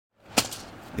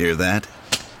Hear that?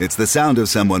 It's the sound of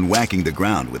someone whacking the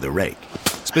ground with a rake.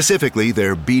 Specifically,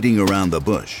 they're beating around the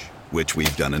bush, which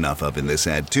we've done enough of in this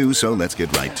ad too, so let's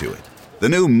get right to it. The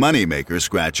new Moneymaker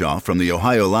scratch-off from the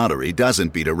Ohio Lottery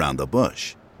doesn't beat around the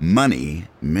bush. Money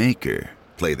Maker.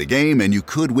 Play the game and you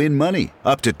could win money,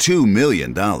 up to $2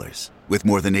 million. With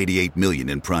more than $88 million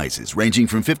in prizes, ranging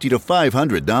from $50 to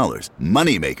 $500,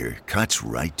 Moneymaker cuts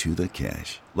right to the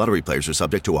cash. Lottery players are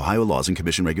subject to Ohio laws and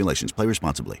commission regulations. Play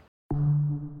responsibly.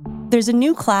 There's a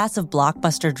new class of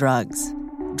blockbuster drugs.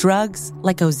 Drugs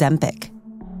like Ozempic.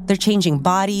 They're changing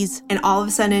bodies. And all of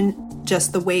a sudden,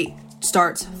 just the weight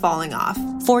starts falling off.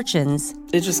 Fortunes.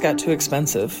 It just got too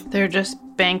expensive. They're just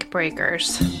bank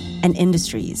breakers. And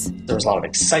industries. There was a lot of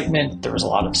excitement. There was a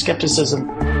lot of skepticism.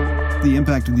 The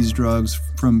impact of these drugs,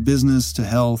 from business to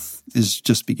health, is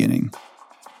just beginning.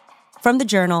 From the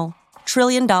Journal, $1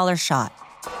 Trillion Shot.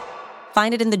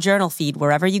 Find it in the Journal feed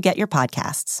wherever you get your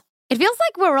podcasts. It feels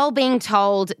like we're all being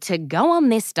told to go on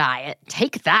this diet,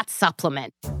 take that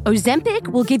supplement. Ozempic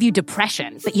will give you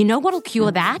depression, but you know what'll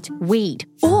cure that? Weed.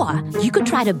 Or you could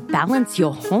try to balance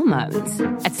your hormones.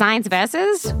 At Science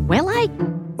Versus, we're like...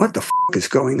 What the is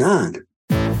going on?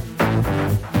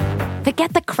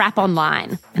 Forget the crap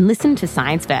online and listen to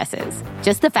Science Versus.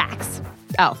 Just the facts.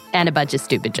 Oh, and a bunch of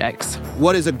stupid jokes.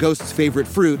 What is a ghost's favorite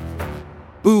fruit?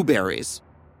 Blueberries.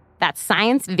 That's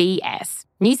Science VS.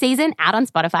 New season out on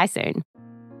Spotify soon.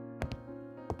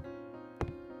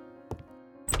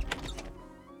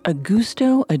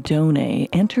 Lorenzo Odone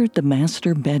entered the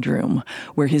master bedroom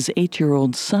where his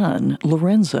 8-year-old son,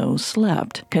 Lorenzo,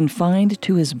 slept, confined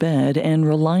to his bed and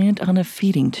reliant on a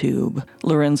feeding tube.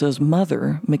 Lorenzo's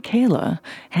mother, Michaela,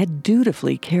 had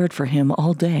dutifully cared for him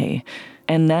all day,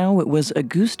 and now it was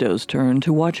Augusto's turn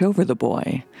to watch over the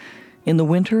boy. In the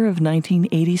winter of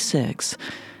 1986,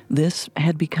 this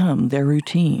had become their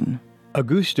routine.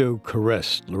 Augusto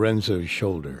caressed Lorenzo's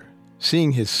shoulder.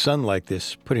 Seeing his son like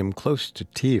this put him close to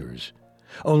tears.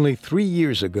 Only 3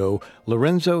 years ago,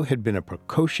 Lorenzo had been a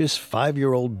precocious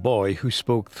 5-year-old boy who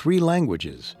spoke 3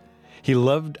 languages. He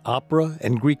loved opera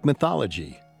and Greek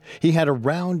mythology. He had a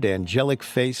round, angelic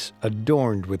face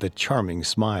adorned with a charming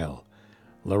smile.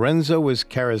 Lorenzo was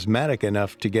charismatic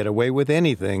enough to get away with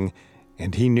anything,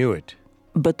 and he knew it.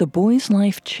 But the boy's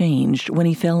life changed when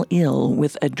he fell ill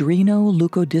with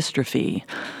adrenoleukodystrophy,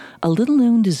 a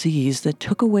little-known disease that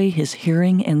took away his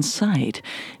hearing and sight,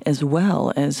 as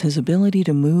well as his ability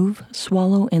to move,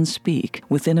 swallow, and speak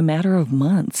within a matter of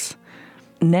months.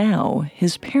 Now,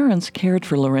 his parents cared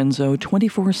for Lorenzo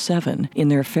 24/7 in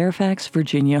their Fairfax,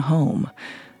 Virginia home.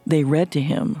 They read to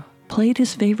him, played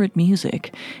his favorite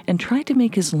music, and tried to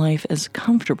make his life as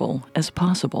comfortable as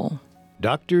possible.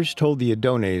 Doctors told the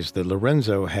Odones that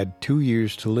Lorenzo had 2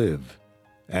 years to live,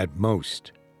 at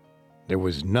most. There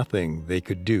was nothing they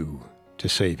could do to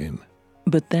save him.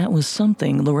 But that was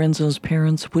something Lorenzo's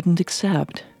parents wouldn't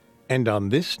accept. And on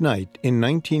this night in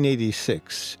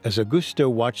 1986, as Augusto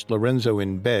watched Lorenzo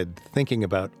in bed thinking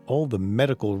about all the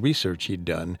medical research he'd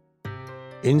done,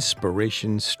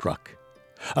 inspiration struck.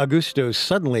 Augusto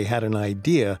suddenly had an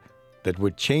idea that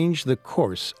would change the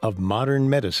course of modern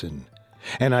medicine,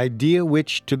 an idea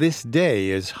which to this day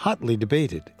is hotly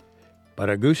debated. But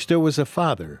Augusto was a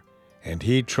father, and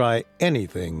he'd try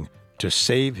anything to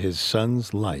save his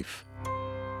son's life.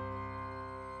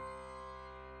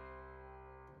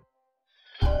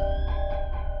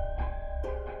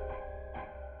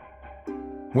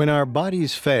 When our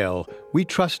bodies fail, we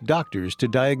trust doctors to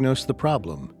diagnose the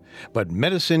problem. But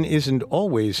medicine isn't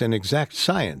always an exact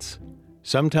science.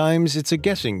 Sometimes it's a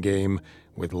guessing game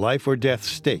with life or death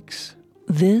stakes.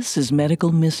 This is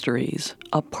Medical Mysteries,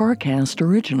 a Parcast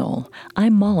original.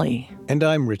 I'm Molly. And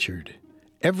I'm Richard.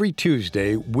 Every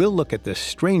Tuesday, we'll look at the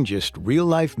strangest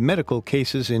real-life medical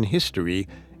cases in history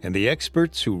and the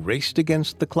experts who raced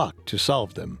against the clock to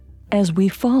solve them. As we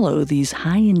follow these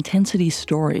high-intensity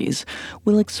stories,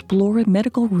 we'll explore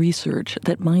medical research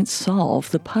that might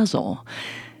solve the puzzle.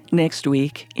 Next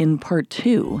week, in Part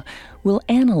 2, we'll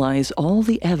analyze all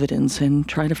the evidence and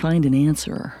try to find an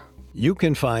answer. You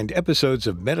can find episodes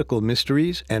of Medical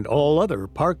Mysteries and all other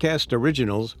Parcast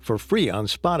originals for free on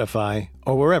Spotify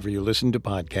or wherever you listen to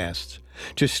podcasts.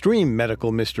 To stream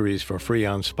Medical Mysteries for free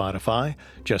on Spotify,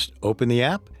 just open the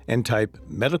app and type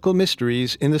Medical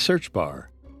Mysteries in the search bar.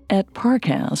 At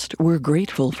Parcast, we're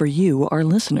grateful for you, our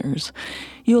listeners.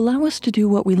 You allow us to do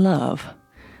what we love.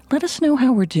 Let us know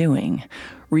how we're doing.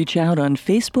 Reach out on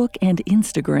Facebook and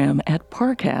Instagram at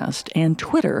Parcast and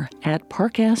Twitter at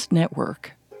Parcast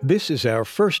Network. This is our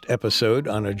first episode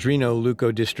on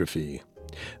adrenoleukodystrophy.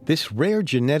 This rare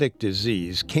genetic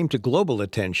disease came to global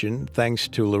attention thanks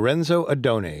to Lorenzo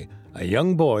Odone, a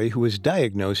young boy who was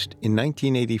diagnosed in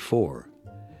 1984.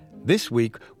 This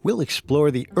week, we'll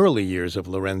explore the early years of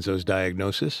Lorenzo's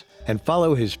diagnosis and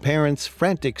follow his parents'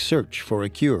 frantic search for a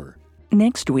cure.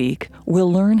 Next week,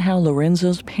 we'll learn how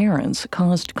Lorenzo's parents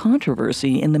caused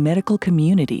controversy in the medical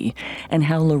community and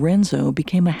how Lorenzo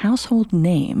became a household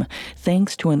name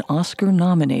thanks to an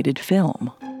Oscar-nominated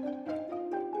film.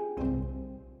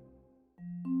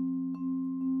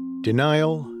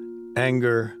 Denial,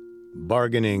 anger,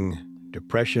 bargaining,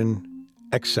 depression,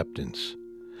 acceptance.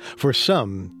 For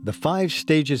some, the 5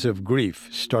 stages of grief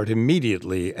start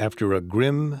immediately after a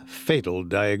grim, fatal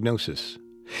diagnosis.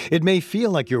 It may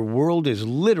feel like your world is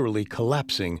literally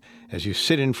collapsing as you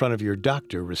sit in front of your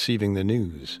doctor receiving the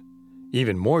news.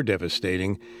 Even more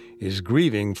devastating is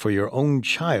grieving for your own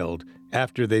child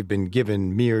after they've been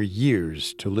given mere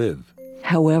years to live.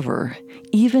 However,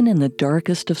 even in the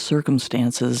darkest of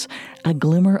circumstances, a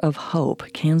glimmer of hope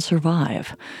can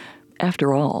survive.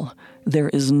 After all, there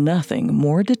is nothing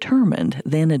more determined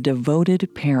than a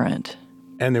devoted parent.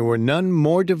 And there were none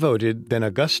more devoted than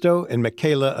Augusto and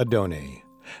Michaela Odone.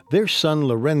 Their son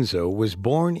Lorenzo was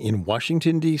born in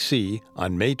Washington, D.C.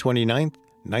 on May 29,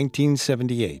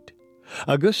 1978.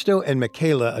 Augusto and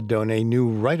Michaela Odone knew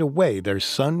right away their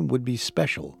son would be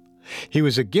special. He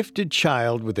was a gifted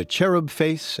child with a cherub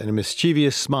face and a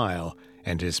mischievous smile,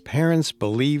 and his parents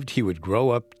believed he would grow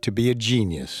up to be a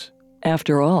genius.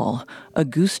 After all,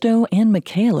 Augusto and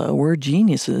Michaela were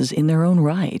geniuses in their own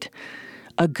right.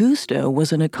 Augusto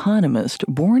was an economist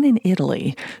born in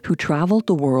Italy who traveled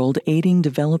the world aiding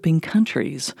developing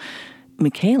countries.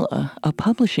 Michaela, a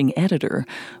publishing editor,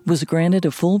 was granted a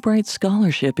Fulbright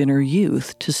scholarship in her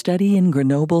youth to study in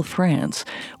Grenoble, France,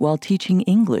 while teaching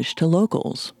English to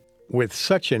locals. With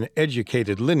such an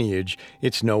educated lineage,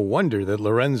 it's no wonder that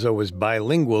Lorenzo was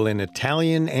bilingual in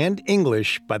Italian and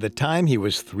English by the time he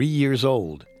was 3 years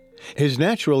old. His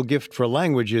natural gift for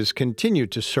languages continued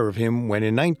to serve him when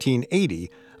in 1980,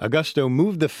 Augusto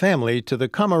moved the family to the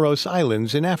Comoros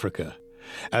Islands in Africa.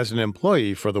 As an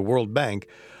employee for the World Bank,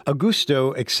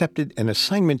 Augusto accepted an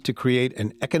assignment to create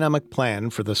an economic plan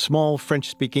for the small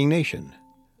French-speaking nation.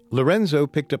 Lorenzo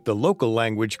picked up the local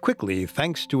language quickly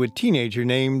thanks to a teenager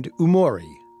named Umori.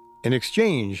 In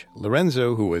exchange,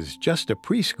 Lorenzo, who was just a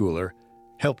preschooler,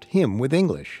 helped him with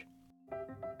English.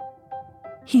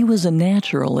 He was a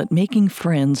natural at making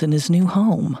friends in his new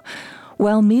home.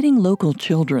 While meeting local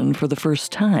children for the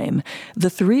first time, the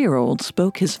 3-year-old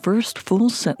spoke his first full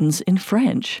sentence in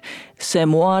French. C'est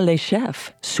moi le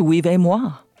chef,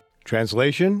 suivez-moi.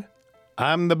 Translation: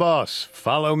 I'm the boss,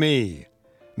 follow me.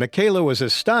 Michaela was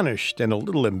astonished and a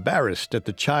little embarrassed at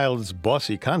the child's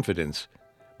bossy confidence.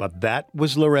 But that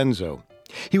was Lorenzo.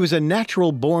 He was a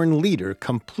natural-born leader,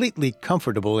 completely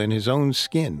comfortable in his own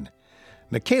skin.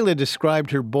 Michaela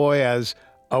described her boy as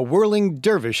a whirling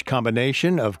dervish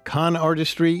combination of con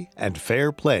artistry and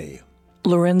fair play.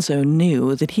 Lorenzo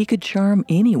knew that he could charm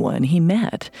anyone he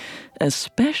met,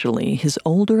 especially his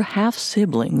older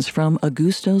half-siblings from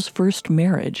Augusto's first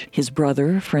marriage, his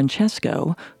brother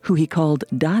Francesco, who he called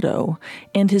Dado,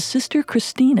 and his sister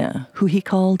Christina, who he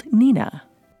called Nina.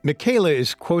 Michaela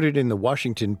is quoted in the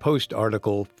Washington Post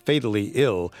article, Fatally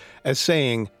Ill, as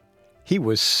saying, "He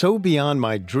was so beyond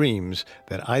my dreams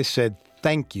that I said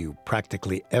thank you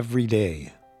practically every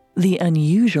day." The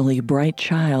unusually bright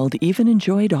child even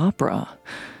enjoyed opera.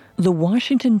 The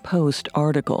Washington Post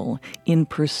article, In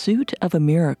Pursuit of a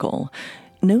Miracle,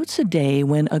 notes a day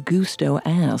when Augusto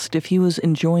asked if he was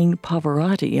enjoying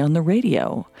Pavarotti on the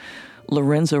radio.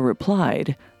 Lorenzo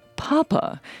replied,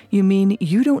 "Papa, you mean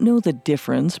you don't know the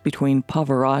difference between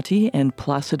Pavarotti and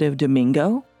Placido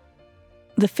Domingo?"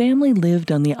 The family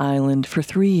lived on the island for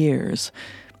 3 years.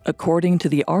 According to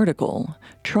the article,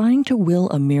 Trying to Will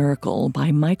a Miracle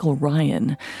by Michael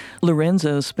Ryan,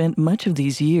 Lorenzo spent much of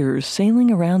these years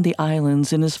sailing around the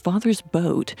islands in his father's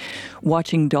boat,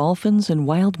 watching dolphins and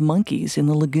wild monkeys in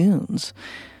the lagoons.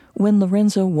 When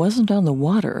Lorenzo wasn't on the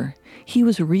water, he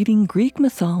was reading Greek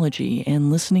mythology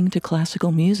and listening to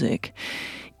classical music.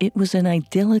 It was an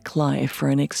idyllic life for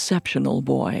an exceptional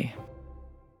boy.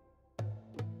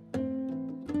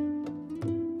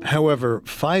 However,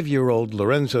 5-year-old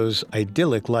Lorenzo's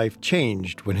idyllic life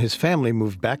changed when his family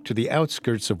moved back to the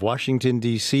outskirts of Washington,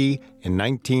 D.C. in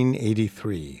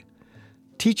 1983.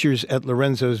 Teachers at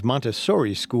Lorenzo's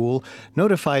Montessori school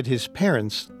notified his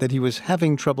parents that he was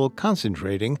having trouble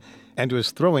concentrating and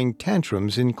was throwing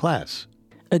tantrums in class.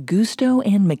 Augusto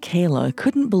and Michaela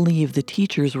couldn't believe the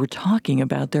teachers were talking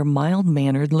about their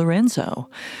mild-mannered Lorenzo.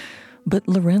 But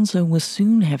Lorenzo was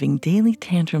soon having daily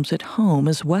tantrums at home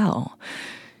as well.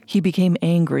 He became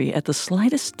angry at the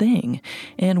slightest thing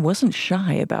and wasn't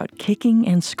shy about kicking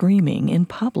and screaming in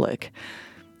public.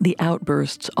 The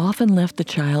outbursts often left the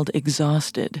child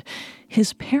exhausted.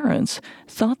 His parents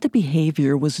thought the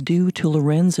behavior was due to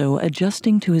Lorenzo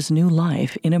adjusting to his new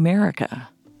life in America.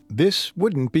 This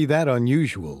wouldn't be that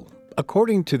unusual.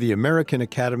 According to the American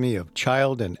Academy of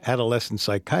Child and Adolescent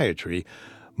Psychiatry,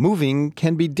 moving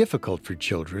can be difficult for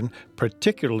children,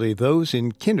 particularly those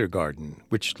in kindergarten,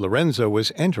 which Lorenzo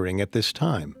was entering at this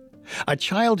time. A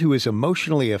child who is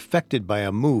emotionally affected by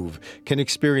a move can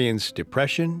experience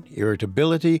depression,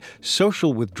 irritability,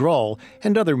 social withdrawal,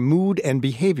 and other mood and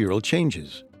behavioral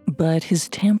changes. But his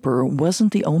temper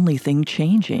wasn't the only thing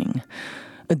changing.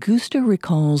 Augusto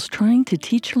recalls trying to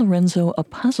teach Lorenzo a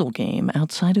puzzle game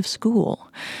outside of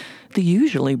school. The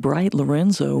usually bright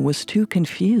Lorenzo was too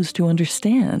confused to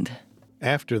understand.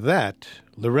 After that,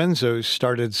 Lorenzo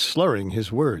started slurring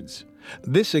his words.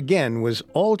 This again was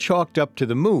all chalked up to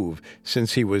the move,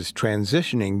 since he was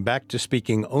transitioning back to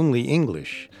speaking only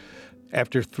English.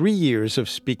 After 3 years of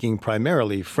speaking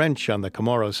primarily French on the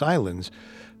Comoros Islands,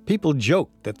 people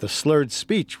joked that the slurred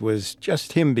speech was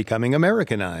just him becoming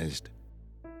Americanized.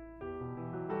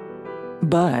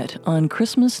 But on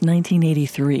Christmas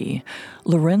 1983,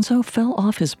 Lorenzo fell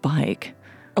off his bike.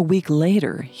 A week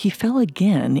later, he fell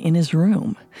again in his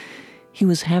room. He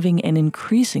was having an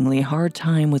increasingly hard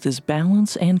time with his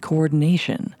balance and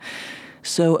coordination.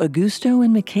 So Augusto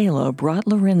and Michaela brought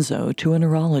Lorenzo to a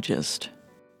neurologist.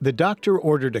 The doctor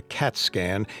ordered a CAT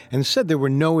scan and said there were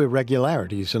no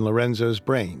irregularities in Lorenzo's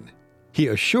brain. He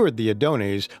assured the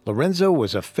Odones Lorenzo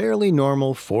was a fairly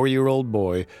normal 4-year-old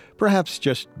boy, perhaps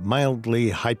just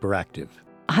mildly hyperactive.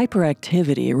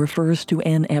 Hyperactivity refers to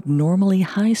an abnormally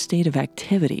high state of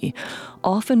activity,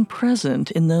 often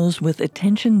present in those with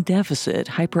attention deficit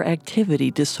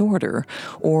hyperactivity disorder,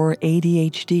 or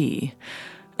ADHD.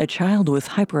 A child with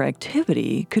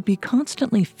hyperactivity could be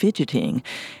constantly fidgeting,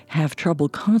 have trouble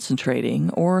concentrating,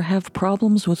 or have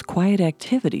problems with quiet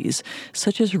activities,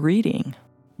 such as reading.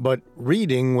 But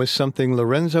reading was something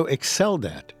Lorenzo excelled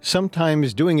at,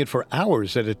 sometimes doing it for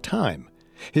hours at a time.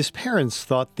 His parents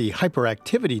thought the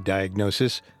hyperactivity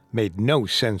diagnosis made no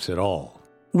sense at all.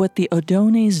 What the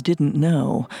Odones didn't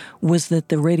know was that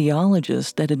the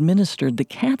radiologist that administered the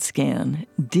CAT scan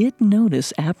did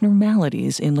notice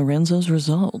abnormalities in Lorenzo's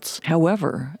results.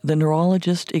 However, the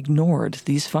neurologist ignored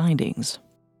these findings.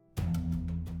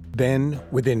 Then,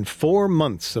 within 4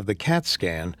 months of the CAT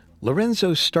scan,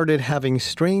 Lorenzo started having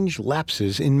strange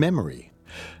lapses in memory.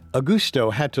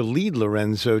 Augusto had to lead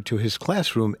Lorenzo to his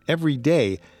classroom every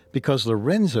day because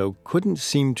Lorenzo couldn't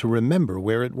seem to remember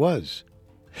where it was.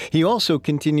 He also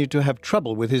continued to have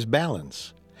trouble with his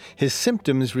balance. His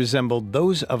symptoms resembled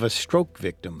those of a stroke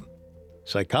victim.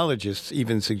 Psychologists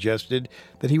even suggested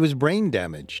that he was brain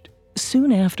damaged.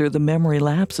 Soon after the memory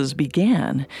lapses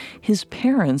began, his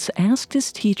parents asked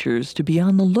his teachers to be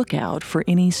on the lookout for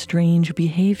any strange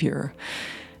behavior.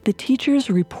 The teachers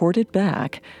reported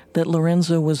back that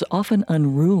Lorenzo was often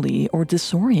unruly or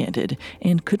disoriented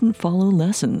and couldn't follow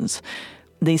lessons.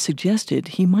 They suggested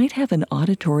he might have an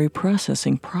auditory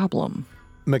processing problem.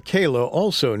 Michaela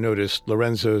also noticed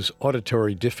Lorenzo's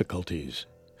auditory difficulties.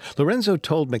 Lorenzo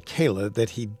told Michaela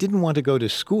that he didn't want to go to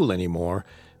school anymore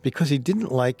because he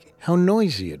didn't like how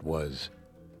noisy it was.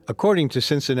 According to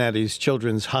Cincinnati's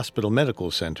Children's Hospital Medical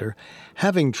Center,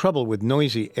 having trouble with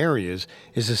noisy areas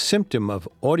is a symptom of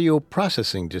audio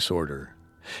processing disorder.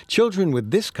 Children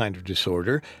with this kind of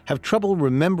disorder have trouble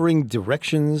remembering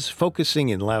directions, focusing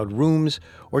in loud rooms,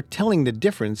 or telling the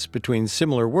difference between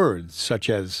similar words, such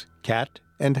as cat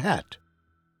and hat.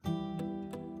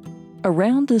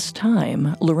 Around this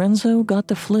time, Lorenzo got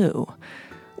the flu.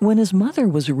 When his mother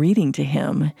was reading to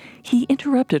him, he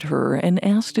interrupted her and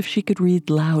asked if she could read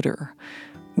louder.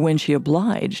 When she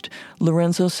obliged,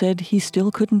 Lorenzo said he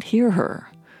still couldn't hear her.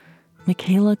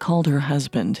 Michaela called her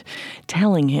husband,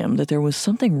 telling him that there was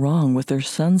something wrong with their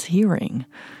son's hearing.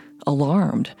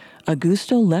 Alarmed,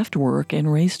 Augusto left work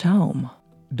and raced home.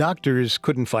 Doctors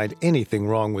couldn't find anything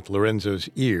wrong with Lorenzo's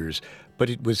ears, but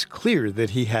it was clear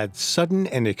that he had sudden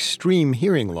and extreme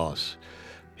hearing loss.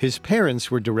 His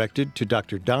parents were directed to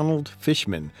Dr. Donald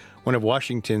Fishman, one of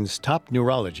Washington's top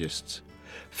neurologists.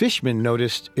 Fishman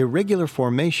noticed irregular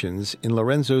formations in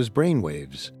Lorenzo's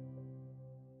brainwaves.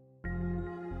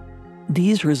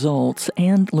 These results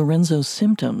and Lorenzo's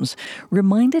symptoms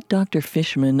reminded Dr.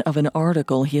 Fishman of an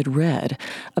article he had read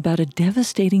about a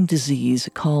devastating disease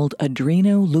called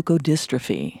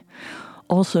Adrenoleukodystrophy.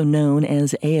 Also known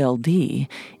as ALD,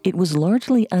 it was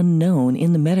largely unknown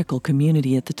in the medical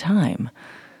community at the time.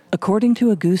 According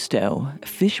to Augusto,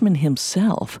 Fishman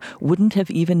himself wouldn't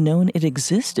have even known it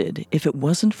existed if it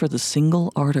wasn't for the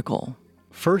single article.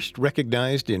 First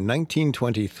recognized in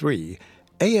 1923,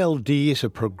 ALD is a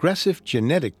progressive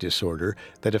genetic disorder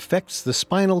that affects the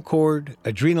spinal cord,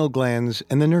 adrenal glands,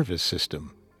 and the nervous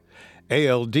system.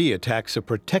 ALD attacks a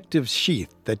protective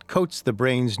sheath that coats the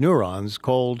brain's neurons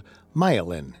called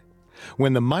myelin.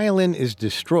 When the myelin is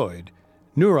destroyed,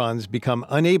 neurons become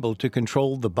unable to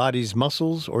control the body's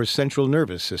muscles or central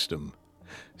nervous system.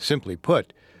 Simply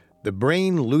put, the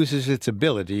brain loses its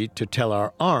ability to tell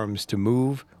our arms to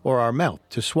move or our mouth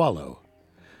to swallow.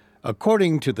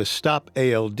 According to the Stop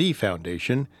ALD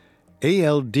Foundation,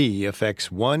 ALD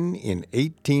affects 1 in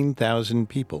 18,000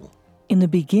 people. In the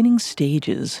beginning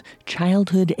stages,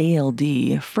 childhood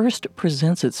ALD first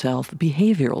presents itself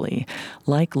behaviorally,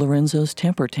 like Lorenzo's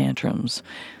temper tantrums.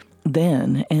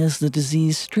 Then, as the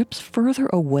disease strips further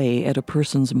away at a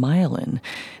person's myelin,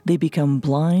 they become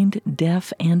blind,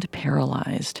 deaf, and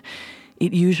paralyzed.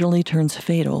 It usually turns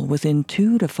fatal within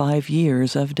 2 to 5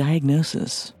 years of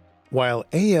diagnosis. While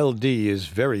ALD is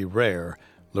very rare,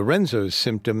 Lorenzo's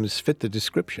symptoms fit the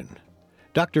description.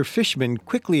 Dr. Fishman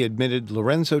quickly admitted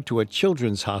Lorenzo to a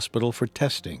children's hospital for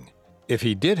testing. If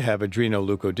he did have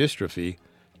adrenoleukodystrophy,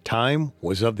 time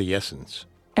was of the essence.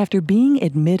 After being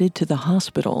admitted to the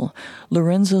hospital,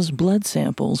 Lorenzo's blood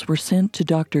samples were sent to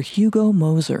Dr. Hugo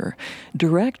Moser,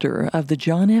 director of the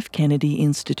John F. Kennedy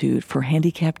Institute for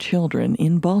Handicapped Children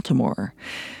in Baltimore.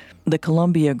 The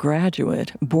Columbia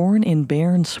graduate, born in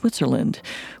Bern, Switzerland,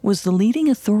 was the leading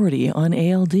authority on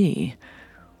ALD.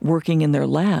 Working in their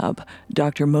lab,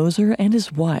 Dr. Moser and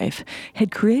his wife had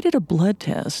created a blood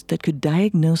test that could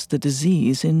diagnose the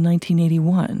disease in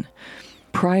 1981.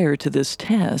 Prior to this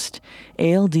test,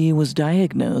 ALD was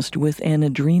diagnosed with an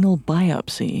adrenal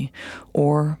biopsy,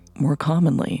 or, more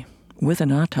commonly, with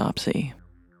an autopsy.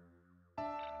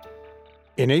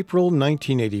 In April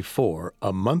 1984,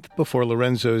 a month before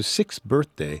Lorenzo's 6th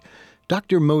birthday,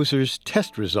 Dr. Moser's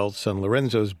test results on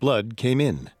Lorenzo's blood came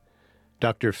in.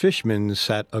 Dr. Fishman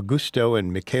sat Augusto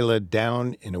and Michaela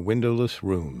down in a windowless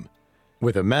room.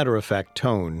 With a matter-of-fact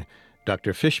tone,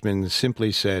 Dr. Fishman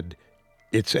simply said,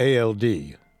 "It's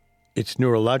ALD. It's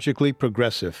neurologically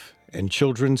progressive, and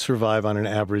children survive on an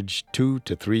average 2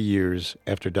 to 3 years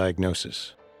after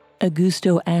diagnosis."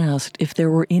 Augusto asked if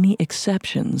there were any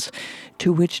exceptions,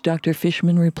 to which Dr.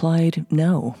 Fishman replied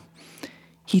no.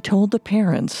 He told the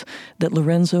parents that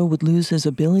Lorenzo would lose his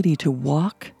ability to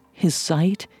walk, his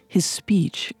sight, his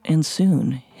speech, and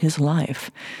soon his life.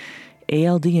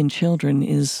 ALD in children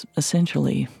is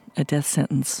essentially a death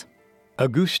sentence.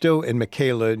 Augusto and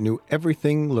Michaela knew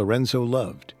everything Lorenzo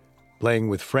loved: playing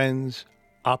with friends,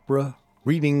 opera,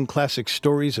 reading classic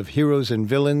stories of heroes and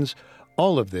villains.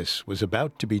 All of this was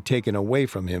about to be taken away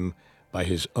from him by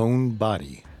his own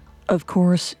body. Of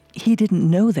course, he didn't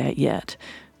know that yet,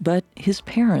 but his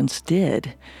parents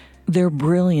did. Their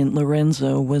brilliant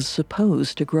Lorenzo was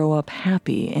supposed to grow up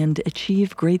happy and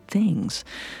achieve great things,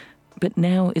 but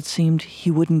now it seemed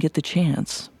he wouldn't get the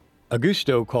chance.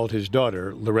 Augusto called his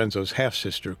daughter, Lorenzo's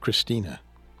half-sister, Christina.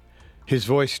 His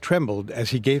voice trembled as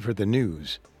he gave her the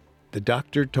news. "The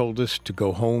doctor told us to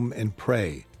go home and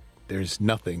pray. There's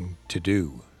nothing to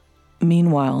do."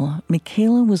 Meanwhile,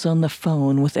 Michaela was on the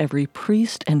phone with every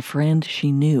priest and friend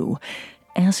she knew,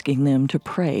 asking them to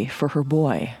pray for her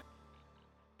boy.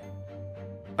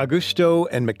 Augusto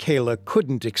and Michaela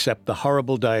couldn't accept the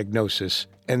horrible diagnosis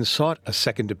and sought a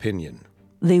second opinion.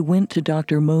 They went to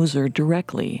Dr. Moser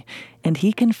directly, and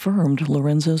he confirmed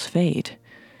Lorenzo's fate.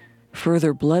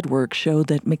 Further blood work showed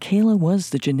that Michaela was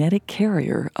the genetic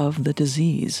carrier of the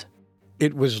disease.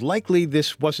 It was likely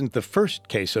this wasn't the first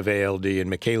case of ALD in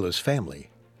Michaela's family.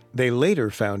 They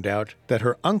later found out that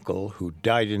her uncle, who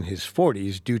died in his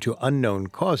 40s due to unknown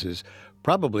causes,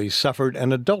 probably suffered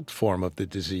an adult form of the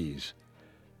disease.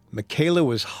 Michaela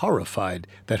was horrified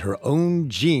that her own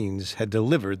genes had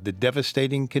delivered the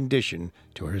devastating condition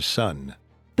to her son.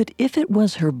 But if it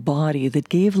was her body that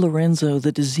gave Lorenzo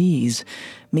the disease,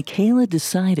 Michaela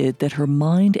decided that her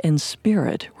mind and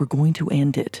spirit were going to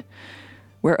end it.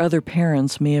 Where other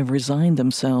parents may have resigned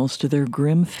themselves to their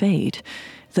grim fate,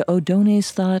 the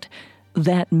Odones thought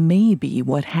that may be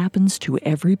what happens to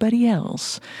everybody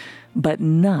else, but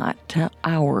not to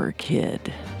our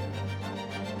kid.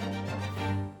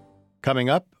 Coming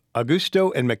up,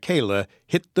 Augusto and Michaela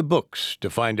hit the books to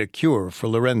find a cure for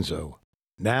Lorenzo.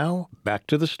 Now, back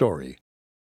to the story.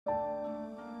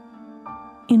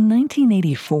 In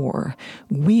 1984,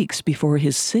 weeks before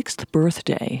his 6th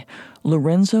birthday,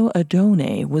 Lorenzo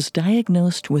Odone was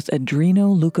diagnosed with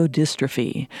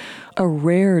adrenoleukodystrophy, a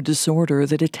rare disorder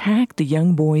that attacked the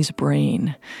young boy's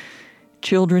brain.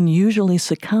 Children usually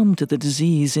succumb to the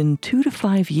disease in 2 to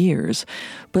 5 years,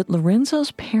 but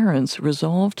Lorenzo's parents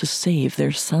resolved to save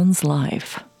their son's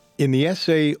life. In the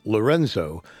essay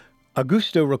Lorenzo,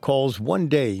 Augusto recalls one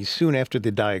day soon after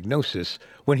the diagnosis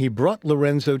when he brought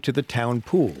Lorenzo to the town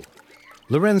pool.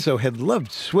 Lorenzo had loved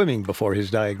swimming before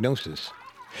his diagnosis.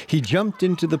 He jumped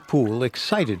into the pool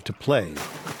excited to play,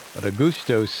 but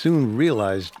Augusto soon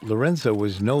realized Lorenzo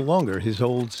was no longer his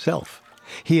old self.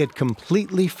 He had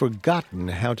completely forgotten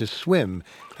how to swim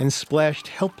and splashed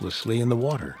helplessly in the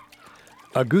water.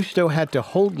 Augusto had to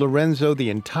hold Lorenzo the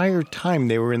entire time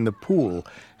they were in the pool,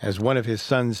 as one of his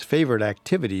son's favorite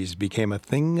activities became a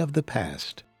thing of the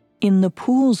past. In the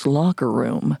pool's locker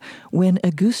room, when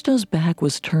Augusto's back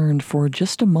was turned for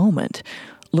just a moment,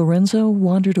 Lorenzo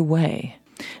wandered away.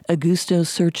 Augusto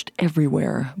searched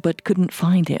everywhere, but couldn't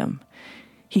find him.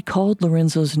 He called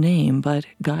Lorenzo's name, but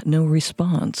got no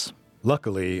response.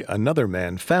 Luckily, another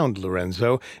man found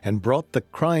Lorenzo and brought the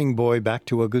crying boy back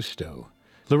to Augusto.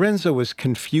 Lorenzo was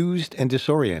confused and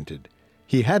disoriented.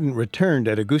 He hadn't returned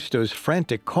at Augusto's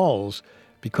frantic calls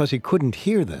because he couldn't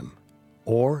hear them,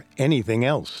 or anything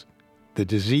else. The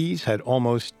disease had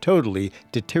almost totally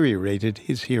deteriorated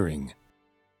his hearing.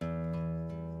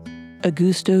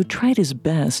 Augusto tried his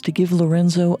best to give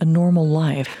Lorenzo a normal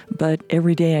life, but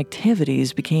everyday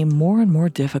activities became more and more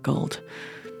difficult.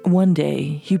 One day,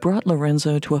 he brought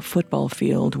Lorenzo to a football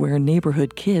field where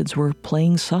neighborhood kids were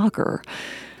playing soccer.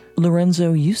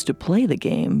 Lorenzo used to play the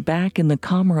game back in the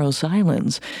Comoros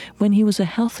Islands when he was a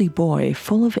healthy boy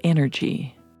full of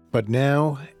energy. But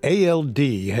now, ALD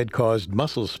had caused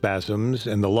muscle spasms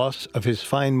and the loss of his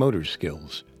fine motor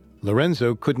skills.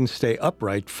 Lorenzo couldn't stay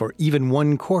upright for even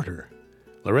 1 quarter.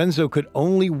 Lorenzo could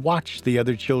only watch the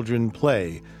other children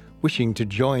play, wishing to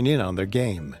join in on their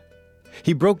game.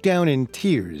 He broke down in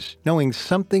tears, knowing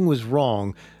something was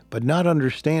wrong, but not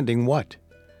understanding what.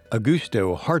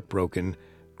 Augusto, heartbroken,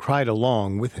 cried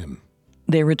along with him.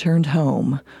 They returned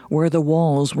home, where the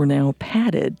walls were now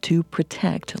padded to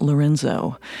protect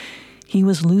Lorenzo. He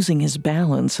was losing his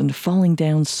balance and falling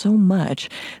down so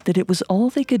much that it was all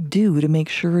they could do to make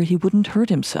sure he wouldn't hurt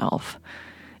himself.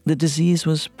 The disease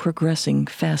was progressing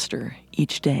faster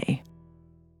each day.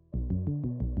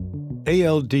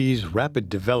 ALD's rapid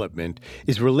development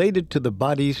is related to the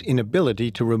body's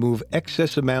inability to remove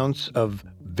excess amounts of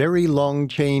very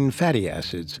long-chain fatty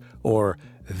acids, or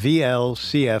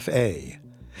VLCFA.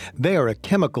 They are a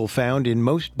chemical found in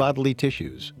most bodily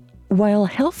tissues. While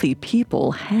healthy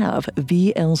people have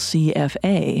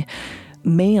VLCFA,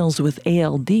 males with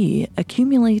ALD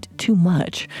accumulate too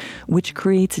much, which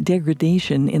creates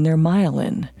degradation in their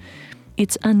myelin.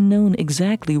 It's unknown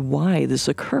exactly why this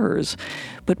occurs,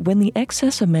 but when the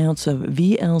excess amounts of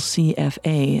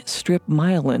VLCFA strip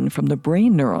myelin from the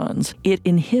brain neurons, it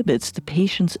inhibits the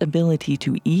patient's ability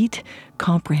to eat,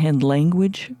 comprehend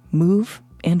language, move,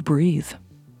 and breathe.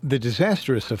 The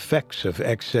disastrous effects of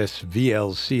excess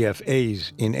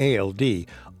VLCFAs in ALD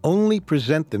only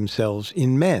present themselves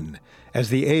in men, as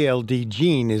the ALD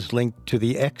gene is linked to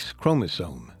the X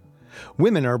chromosome.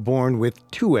 Women are born with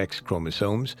 2 X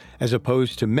chromosomes, as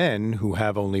opposed to men who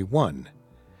have only 1.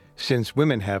 Since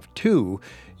women have 2,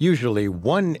 usually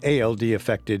one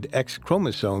ALD-affected X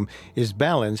chromosome is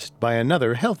balanced by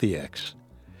another healthy X.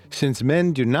 Since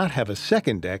men do not have a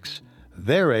second X,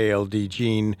 their ALD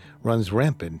gene runs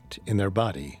rampant in their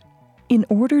body. In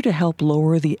order to help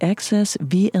lower the excess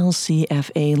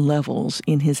VLCFA levels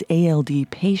in his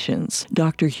ALD patients,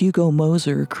 Dr. Hugo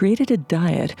Moser created a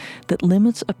diet that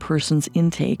limits a person's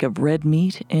intake of red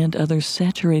meat and other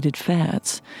saturated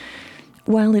fats.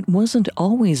 While it wasn't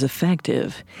always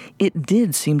effective, it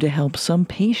did seem to help some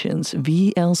patients'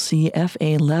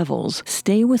 VLCFA levels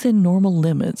stay within normal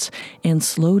limits and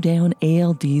slow down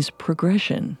ALD's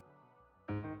progression.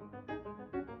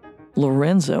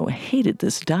 Lorenzo hated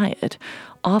this diet,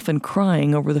 often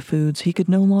crying over the foods he could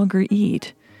no longer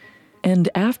eat. And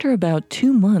after about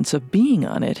 2 months of being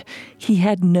on it, he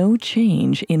had no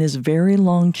change in his very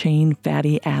long-chain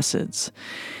fatty acids.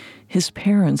 His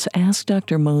parents asked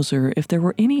Dr. Moser if there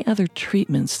were any other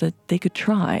treatments that they could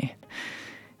try.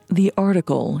 The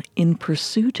article, In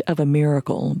Pursuit of a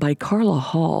Miracle, by Carla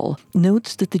Hall,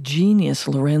 notes that the genius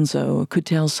Lorenzo could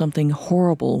tell something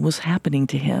horrible was happening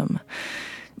to him.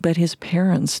 But his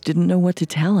parents didn't know what to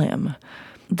tell him.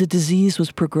 The disease was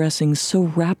progressing so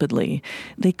rapidly,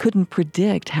 they couldn't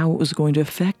predict how it was going to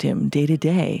affect him day to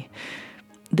day.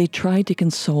 They tried to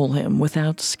console him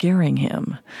without scaring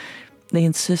him. They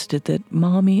insisted that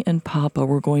Mommy and Papa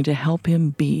were going to help him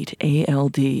beat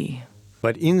ALD.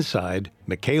 But inside,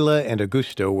 Michaela and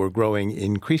Augusto were growing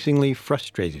increasingly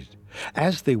frustrated.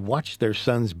 As they watched their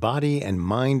son's body and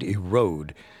mind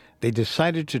erode, they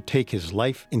decided to take his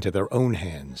life into their own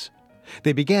hands.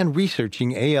 They began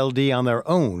researching ALD on their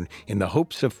own in the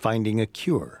hopes of finding a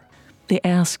cure. They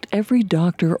asked every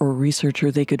doctor or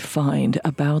researcher they could find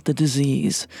about the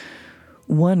disease.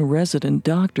 One resident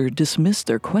doctor dismissed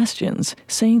their questions,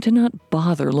 saying to not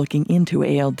bother looking into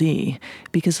ALD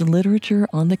because the literature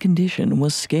on the condition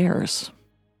was scarce.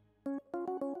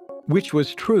 Which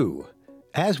was true.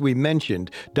 As we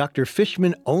mentioned, Dr.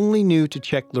 Fishman only knew to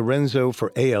check Lorenzo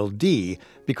for ALD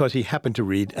because he happened to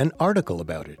read an article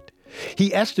about it.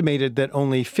 He estimated that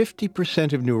only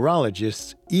 50% of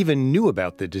neurologists even knew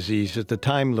about the disease at the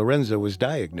time Lorenzo was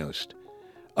diagnosed.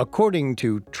 According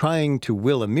to Trying to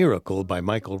Will a Miracle by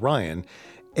Michael Ryan,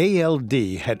 ALD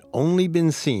had only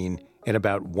been seen in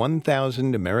about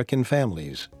 1,000 American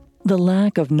families. The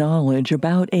lack of knowledge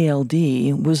about ALD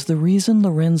was the reason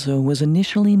Lorenzo was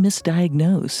initially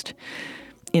misdiagnosed.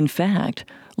 In fact,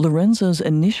 Lorenzo's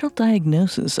initial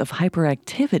diagnosis of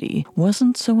hyperactivity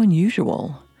wasn't so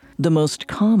unusual. The most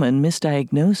common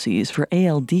misdiagnoses for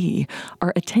ALD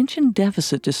are attention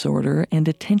deficit disorder and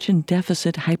attention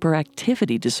deficit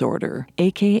hyperactivity disorder,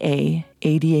 aka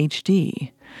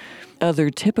ADHD.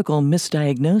 Other typical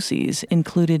misdiagnoses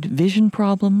included vision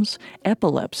problems,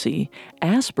 epilepsy,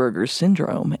 Asperger's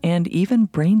syndrome, and even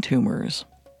brain tumors.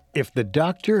 If the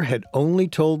doctor had only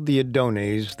told the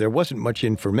Odones there wasn't much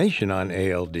information on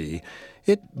ALD,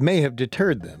 it may have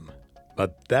deterred them.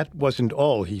 But that wasn't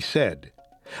all he said.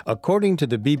 According to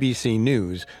the BBC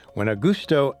News, when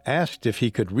Augusto asked if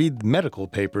he could read medical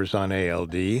papers on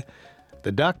ALD,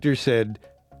 the doctor said,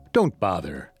 "Don't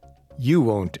bother. You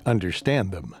won't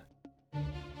understand them."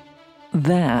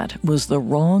 That was the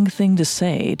wrong thing to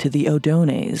say to the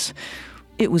Odones.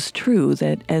 It was true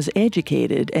that as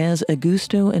educated as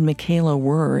Augusto and Michaela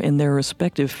were in their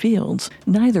respective fields,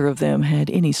 neither of them had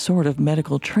any sort of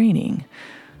medical training.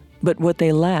 But what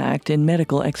they lacked in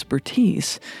medical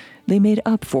expertise, they made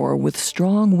up for with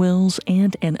strong wills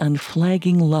and an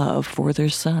unflagging love for their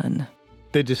son.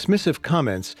 The dismissive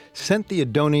comments sent the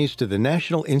Odones to the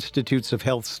National Institutes of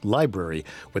Health's library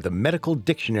with a medical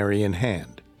dictionary in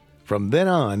hand. From then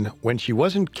on, when she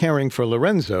wasn't caring for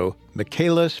Lorenzo,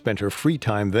 Michaela spent her free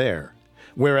time there,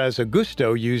 whereas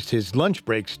Augusto used his lunch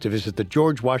breaks to visit the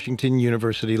George Washington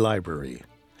University Library.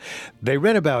 They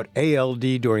read about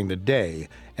ALD during the day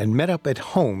and met up at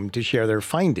home to share their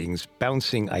findings,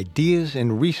 bouncing ideas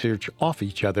and research off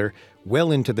each other well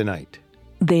into the night.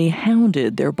 They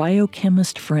hounded their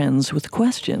biochemist friends with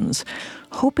questions,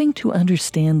 hoping to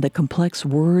understand the complex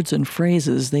words and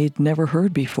phrases they'd never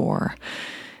heard before.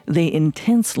 They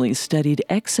intensely studied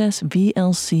excess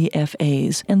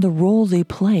VLCFAs and the role they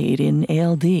played in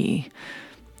ALD.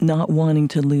 Not wanting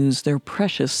to lose their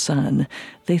precious son,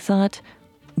 they thought,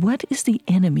 what is the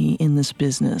enemy in this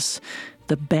business?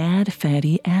 The bad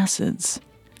fatty acids.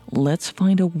 Let's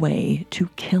find a way to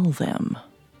kill them.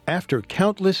 After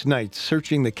countless nights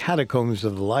searching the catacombs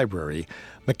of the library,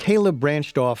 Michaela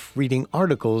branched off reading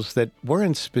articles that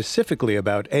weren't specifically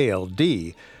about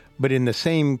ALD, but in the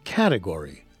same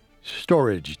category.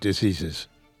 Storage diseases.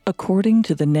 According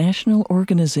to the National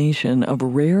Organization of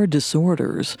Rare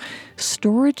Disorders,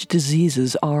 storage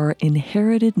diseases are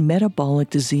inherited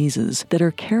metabolic diseases that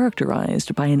are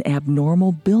characterized by an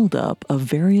abnormal buildup of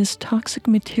various toxic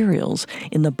materials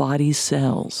in the body's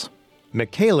cells.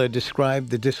 Michaela described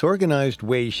the disorganized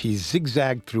way she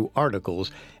zigzagged through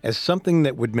articles as something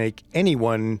that would make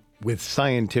anyone with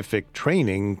scientific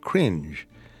training cringe.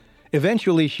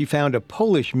 Eventually, she found a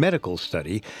Polish medical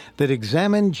study that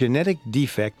examined genetic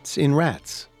defects in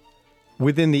rats.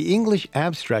 Within the English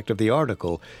abstract of the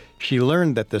article, she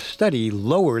learned that the study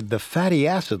lowered the fatty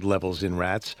acid levels in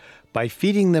rats by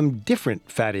feeding them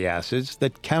different fatty acids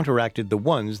that counteracted the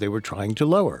ones they were trying to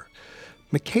lower.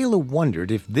 Michaela wondered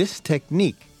if this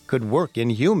technique could work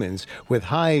in humans with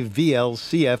high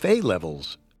VLCFA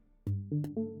levels.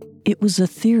 It was a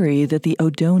theory that the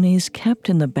Odones kept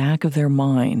in the back of their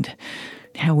mind.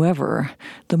 However,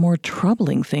 the more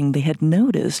troubling thing they had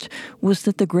noticed was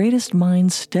that the greatest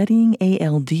minds studying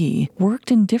ALD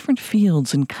worked in different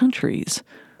fields and countries.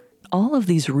 All of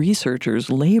these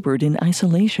researchers labored in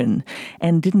isolation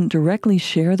and didn't directly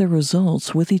share their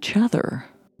results with each other.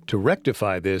 To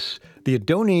rectify this, the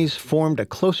Odones formed a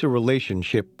closer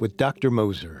relationship with Dr.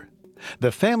 Moser.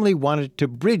 The family wanted to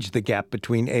bridge the gap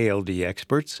between ALD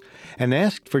experts and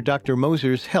asked for Dr.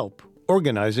 Moser's help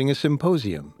organizing a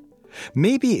symposium.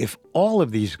 Maybe if all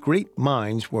of these great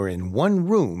minds were in one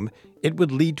room, it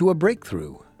would lead to a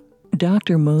breakthrough.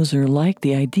 Dr. Moser liked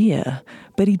the idea,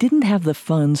 but he didn't have the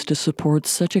funds to support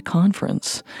such a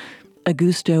conference.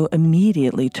 Augusto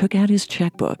immediately took out his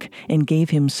checkbook and gave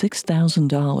him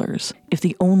 $6,000. If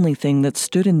the only thing that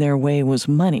stood in their way was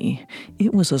money,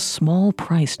 it was a small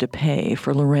price to pay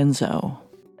for Lorenzo.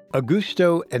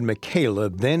 Augusto and Michaela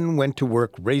then went to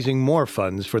work raising more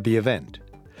funds for the event.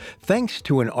 Thanks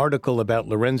to an article about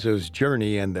Lorenzo's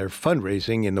journey and their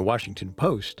fundraising in the Washington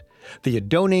Post, the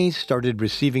Odones started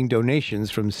receiving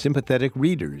donations from sympathetic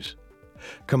readers.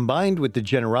 Combined with the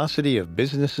generosity of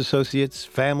business associates,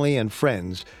 family, and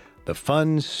friends, the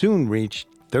funds soon reached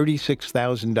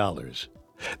 $36,000.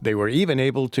 They were even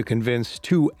able to convince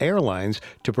 2 airlines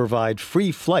to provide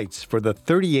free flights for the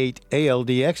 38 ALD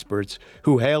experts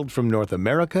who hailed from North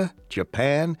America,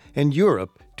 Japan, and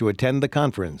Europe to attend the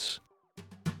conference.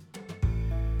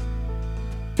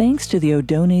 Thanks to the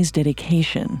Odones'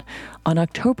 dedication, on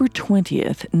October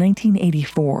 20th,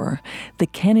 1984, the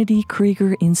Kennedy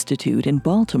Krieger Institute in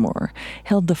Baltimore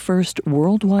held the first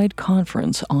worldwide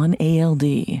conference on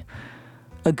ALD.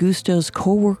 Augusto's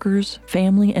co-workers,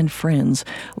 family, and friends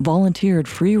volunteered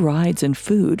free rides and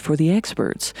food for the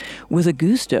experts, with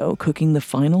Augusto cooking the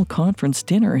final conference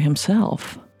dinner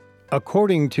himself.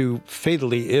 According to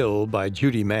Fatally Ill by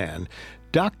Judy Mann,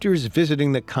 doctors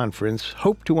visiting the conference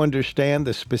hoped to understand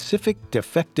the specific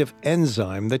defective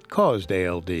enzyme that caused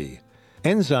ALD.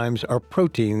 Enzymes are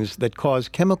proteins that cause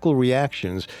chemical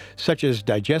reactions such as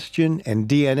digestion and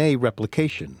DNA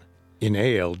replication. In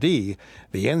ALD,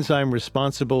 the enzyme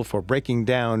responsible for breaking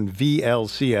down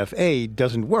VLCFA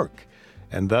doesn't work,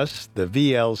 and thus the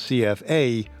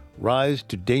VLCFA rise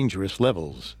to dangerous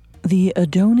levels. The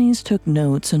Odones took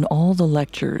notes in all the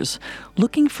lectures,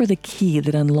 looking for the key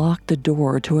that unlocked the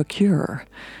door to a cure.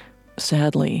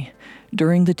 Sadly,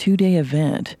 during the 2-day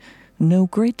event, no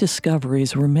great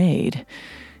discoveries were made.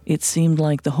 It seemed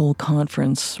like the whole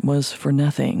conference was for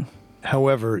nothing.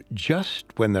 However, just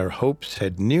when their hopes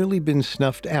had nearly been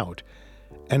snuffed out,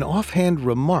 an offhand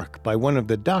remark by one of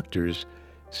the doctors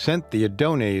sent the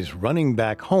Odones running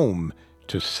back home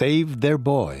to save their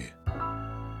boy.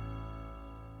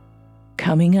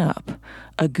 Coming up,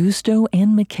 Augusto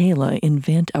and Michaela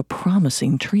invent a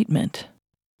promising treatment.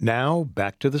 Now,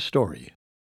 back to the story.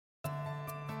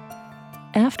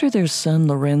 After their son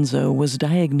Lorenzo was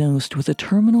diagnosed with a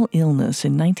terminal illness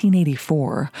in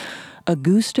 1984,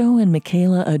 Augusto and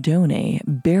Michaela Odone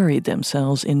buried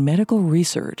themselves in medical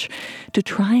research to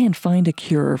try and find a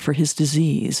cure for his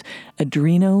disease,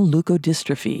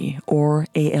 Adrenoleukodystrophy, or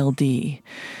ALD.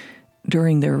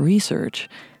 During their research,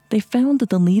 they found that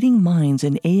the leading minds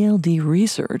in ALD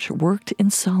research worked in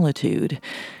solitude.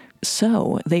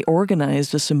 So they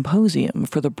organized a symposium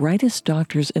for the brightest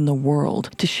doctors in the world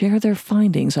to share their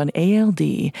findings on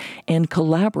ALD and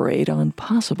collaborate on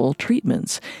possible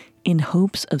treatments in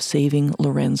hopes of saving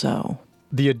Lorenzo.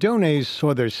 The Odones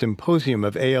saw their symposium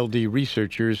of ALD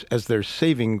researchers as their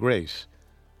saving grace.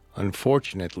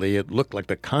 Unfortunately, it looked like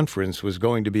the conference was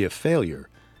going to be a failure.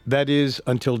 That is,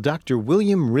 until Dr.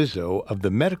 William Rizzo of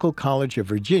the Medical College of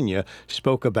Virginia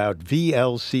spoke about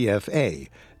VLCFA,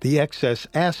 the excess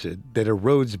acid that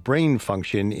erodes brain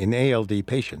function in ALD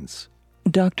patients.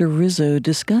 Dr. Rizzo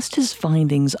discussed his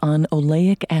findings on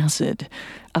oleic acid,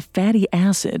 a fatty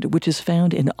acid which is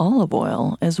found in olive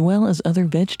oil as well as other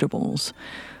vegetables.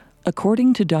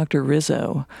 According to Dr.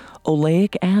 Rizzo,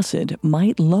 oleic acid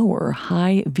might lower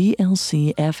high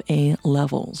VLCFA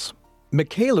levels.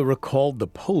 Michaela recalled the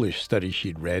Polish study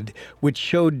she'd read, which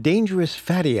showed dangerous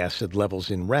fatty acid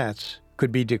levels in rats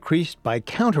could be decreased by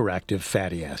counteractive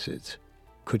fatty acids.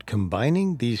 Could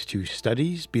combining these 2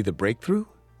 studies be the breakthrough?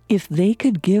 If they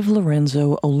could give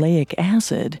Lorenzo oleic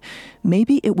acid,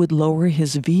 maybe it would lower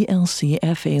his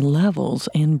VLCFA levels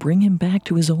and bring him back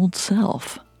to his old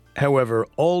self. However,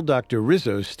 all Dr.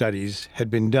 Rizzo's studies had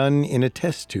been done in a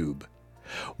test tube.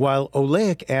 While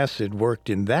oleic acid worked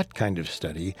in that kind of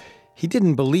study, he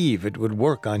didn't believe it would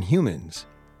work on humans.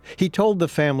 He told the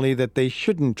family that they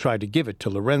shouldn't try to give it to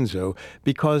Lorenzo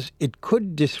because it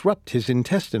could disrupt his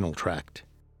intestinal tract.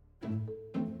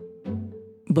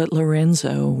 But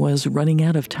Lorenzo was running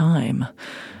out of time.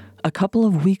 A couple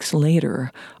of weeks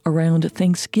later, around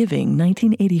Thanksgiving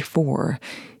 1984,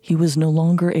 he was no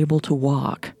longer able to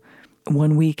walk.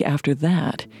 1 week after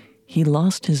that, he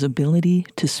lost his ability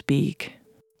to speak.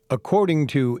 According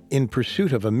to In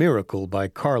Pursuit of a Miracle by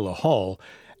Carla Hall,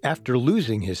 after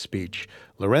losing his speech,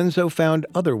 Lorenzo found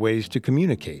other ways to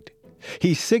communicate.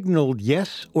 He signaled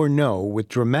yes or no with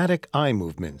dramatic eye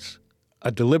movements,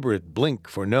 a deliberate blink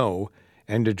for no,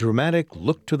 and a dramatic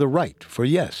look to the right for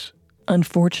yes.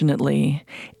 Unfortunately,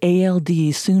 ALD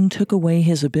soon took away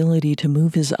his ability to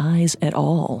move his eyes at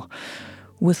all.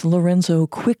 With Lorenzo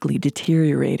quickly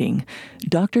deteriorating,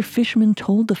 Dr. Fishman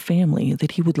told the family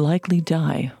that he would likely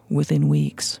die within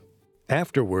weeks.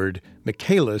 Afterward,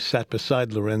 Michaela sat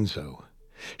beside Lorenzo.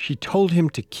 She told him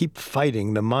to keep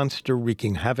fighting the monster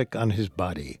wreaking havoc on his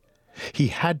body. He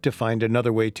had to find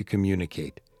another way to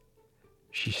communicate.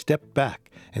 She stepped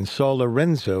back and saw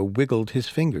Lorenzo wiggled his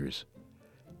fingers.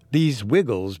 These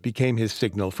wiggles became his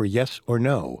signal for yes or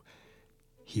no.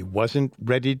 He wasn't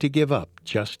ready to give up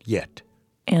just yet.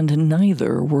 And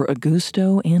neither were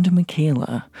Augusto and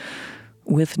Michaela.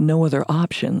 With no other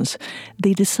options,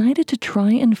 they decided to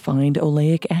try and find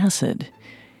oleic acid.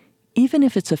 Even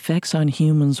if its effects on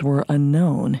humans were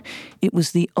unknown, it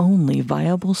was the only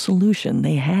viable solution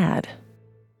they had.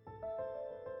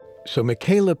 So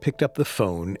Michaela picked up the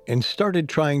phone and started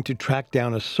trying to track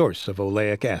down a source of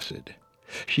oleic acid.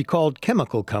 She called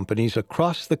chemical companies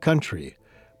across the country,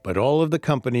 but all of the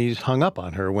companies hung up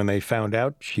on her when they found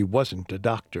out she wasn't a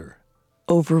doctor.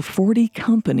 Over 40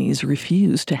 companies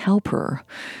refused to help her,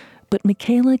 but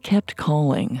Michaela kept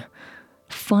calling.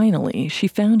 Finally, she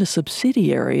found a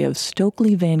subsidiary of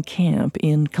Stokely Van Camp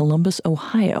in Columbus,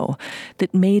 Ohio,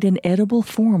 that made an edible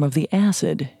form of the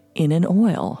acid in an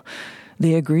oil.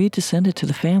 They agreed to send it to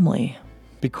the family.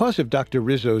 Because of Dr.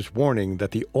 Rizzo's warning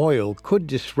that the oil could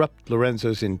disrupt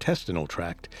Lorenzo's intestinal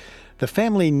tract, the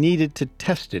family needed to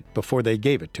test it before they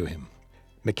gave it to him.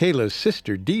 Michaela's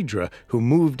sister, Deidre, who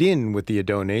moved in with the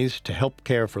Odones to help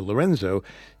care for Lorenzo,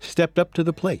 stepped up to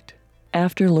the plate.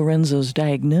 After Lorenzo's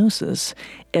diagnosis,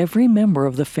 every member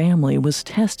of the family was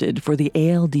tested for the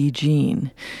ALD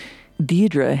gene.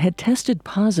 Deidre had tested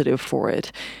positive for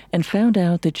it and found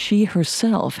out that she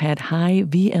herself had high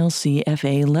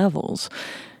VLCFA levels.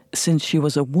 Since she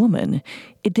was a woman,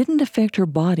 it didn't affect her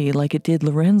body like it did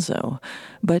Lorenzo,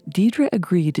 but Deidre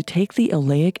agreed to take the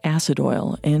oleic acid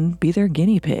oil and be their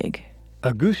guinea pig.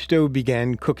 Augusto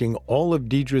began cooking all of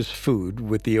Deidre's food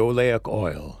with the oleic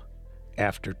oil.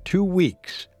 After 2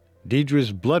 weeks,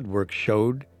 Deidre's blood work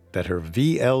showed that her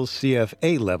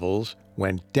VLCFA levels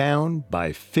went down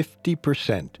by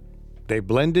 50%. They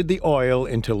blended the oil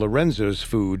into Lorenzo's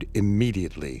food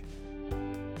immediately.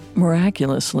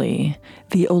 Miraculously,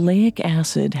 the oleic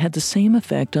acid had the same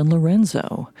effect on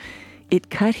Lorenzo. It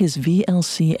cut his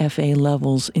VLCFA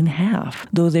levels in half,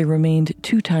 though they remained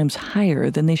 2 times higher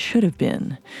than they should have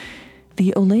been.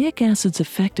 The oleic acid's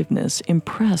effectiveness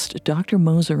impressed Dr.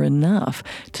 Moser enough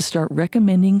to start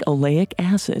recommending oleic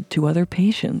acid to other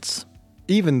patients.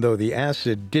 Even though the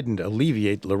acid didn't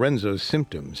alleviate Lorenzo's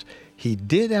symptoms, he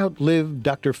did outlive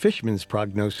Dr. Fishman's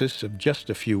prognosis of just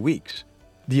a few weeks.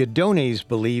 The Odones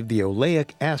believed the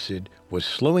oleic acid was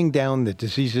slowing down the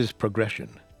disease's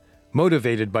progression.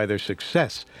 Motivated by their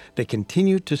success, they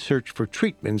continued to search for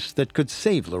treatments that could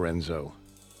save Lorenzo.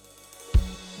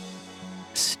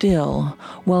 Still,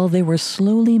 while they were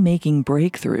slowly making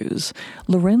breakthroughs,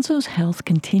 Lorenzo's health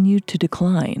continued to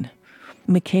decline.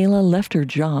 Michaela left her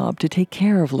job to take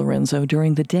care of Lorenzo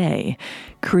during the day,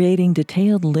 creating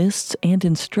detailed lists and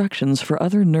instructions for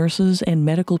other nurses and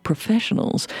medical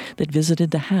professionals that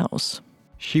visited the house.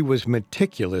 She was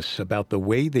meticulous about the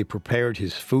way they prepared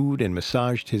his food and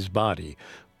massaged his body,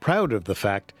 proud of the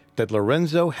fact that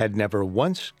Lorenzo had never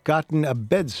once gotten a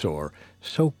bedsore,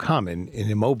 so common in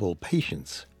immobile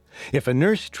patients. If a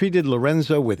nurse treated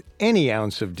Lorenzo with any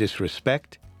ounce of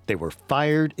disrespect, they were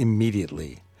fired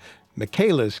immediately.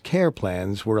 Michaela's care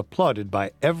plans were applauded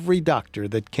by every doctor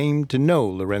that came to know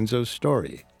Lorenzo's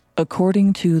story.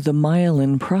 According to the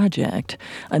Myelin Project,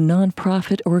 a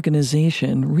nonprofit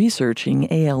organization researching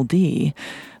ALD,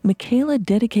 Michaela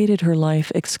dedicated her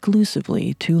life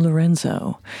exclusively to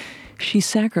Lorenzo. She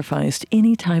sacrificed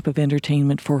any type of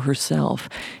entertainment for herself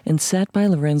and sat by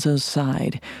Lorenzo's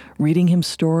side, reading him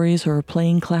stories or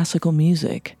playing classical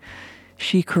music.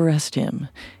 She caressed him,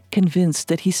 convinced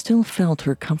that he still felt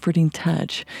her comforting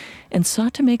touch, and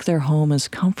sought to make their home as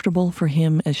comfortable for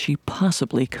him as she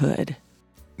possibly could.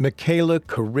 Michaela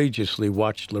courageously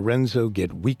watched Lorenzo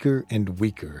get weaker and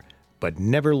weaker, but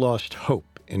never lost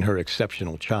hope in her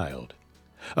exceptional child.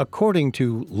 According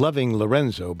to Loving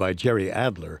Lorenzo by Jerry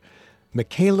Adler,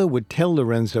 Michaela would tell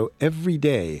Lorenzo every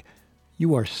day,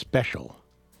 "You are special.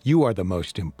 You are the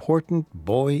most important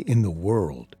boy in the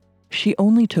world." She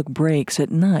only took breaks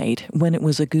at night when it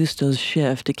was Augusto's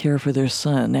shift to care for their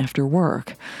son after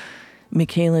work.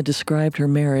 Michaela described her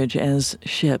marriage as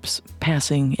ships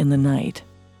passing in the night.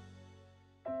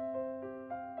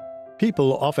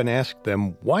 People often ask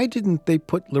them, why didn't they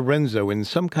put Lorenzo in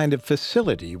some kind of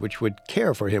facility which would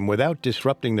care for him without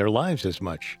disrupting their lives as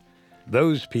much?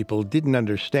 Those people didn't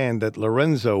understand that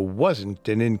Lorenzo wasn't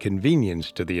an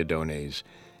inconvenience to the Odones.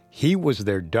 He was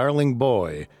their darling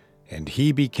boy, and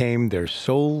he became their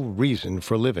sole reason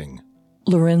for living.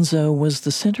 Lorenzo was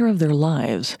the center of their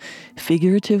lives,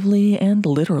 figuratively and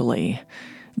literally.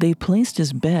 They placed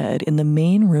his bed in the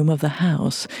main room of the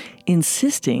house,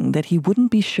 insisting that he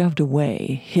wouldn't be shoved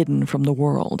away, hidden from the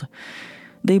world.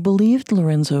 They believed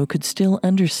Lorenzo could still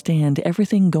understand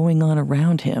everything going on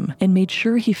around him and made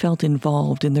sure he felt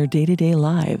involved in their day-to-day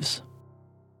lives.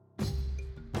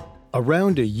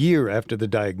 Around a year after the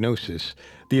diagnosis,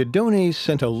 the Odones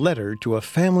sent a letter to a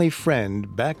family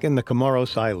friend back in the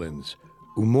Comoros Islands,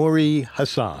 Umori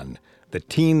Hassan, the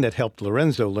teen that helped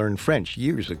Lorenzo learn French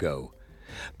years ago.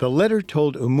 The letter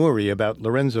told Umori about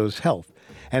Lorenzo's health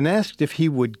and asked if he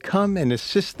would come and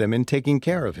assist them in taking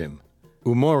care of him.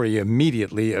 Umori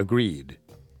immediately agreed.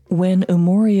 When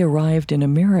Umori arrived in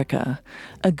America,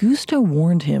 Augusto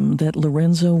warned him that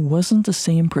Lorenzo wasn't the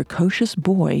same precocious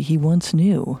boy he once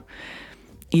knew.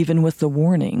 Even with the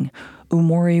warning,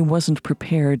 Umori wasn't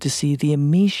prepared to see the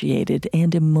emaciated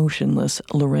and emotionless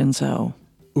Lorenzo.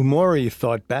 Umori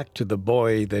thought back to the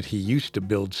boy that he used to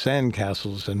build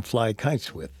sandcastles and fly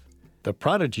kites with. The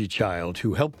prodigy child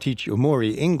who helped teach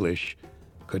Umori English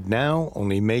could now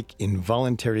only make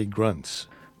involuntary grunts.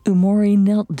 Umori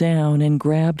knelt down and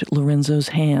grabbed Lorenzo's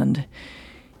hand.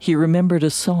 He remembered a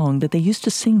song that they used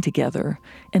to sing together,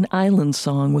 an island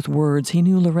song with words he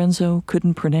knew Lorenzo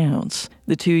couldn't pronounce.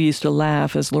 The two used to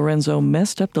laugh as Lorenzo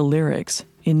messed up the lyrics,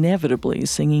 inevitably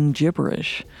singing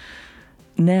gibberish.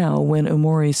 Now, when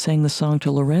Umori sang the song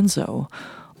to Lorenzo,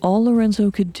 all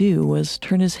Lorenzo could do was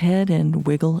turn his head and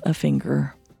wiggle a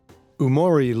finger.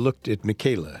 Umori looked at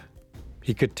Michaela.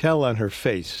 He could tell on her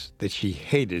face that she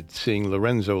hated seeing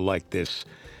Lorenzo like this,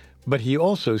 but he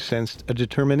also sensed a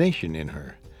determination in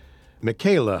her.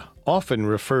 Michaela, often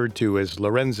referred to as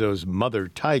Lorenzo's mother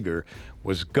tiger,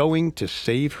 was going to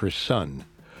save her son.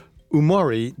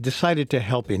 Umori decided to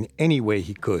help in any way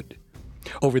he could.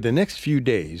 Over the next few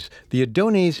days, the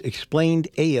Odones explained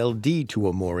ALD to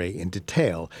Umori in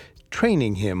detail,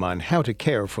 training him on how to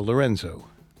care for Lorenzo.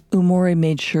 Umori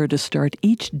made sure to start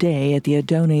each day at the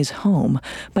Odones' home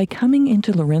by coming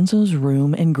into Lorenzo's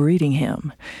room and greeting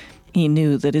him. He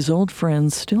knew that his old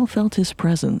friends still felt his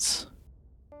presence.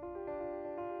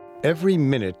 Every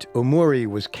minute Umori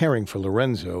was caring for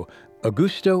Lorenzo,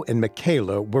 Augusto and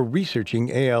Michaela were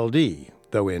researching ALD,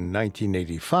 though in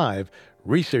 1985,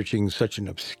 researching such an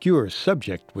obscure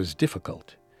subject was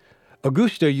difficult.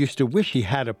 Augusto used to wish he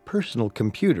had a personal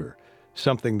computer,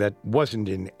 something that wasn't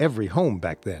in every home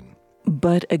back then.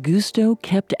 But Augusto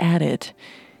kept at it.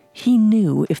 He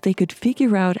knew if they could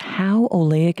figure out how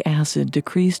oleic acid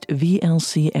decreased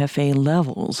VLCFA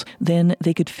levels, then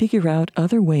they could figure out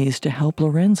other ways to help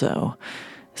Lorenzo.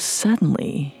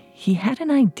 Suddenly, he had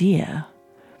an idea.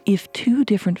 If two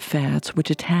different fats which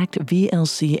attacked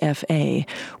VLCFA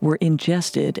were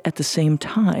ingested at the same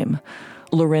time,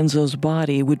 Lorenzo's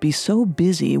body would be so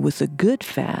busy with the good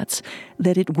fats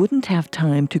that it wouldn't have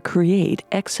time to create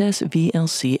excess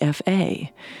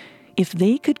VLCFA. If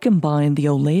they could combine the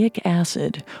oleic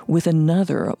acid with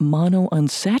another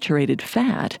monounsaturated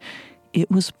fat, it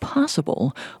was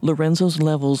possible Lorenzo's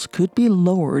levels could be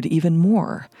lowered even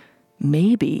more,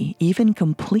 maybe even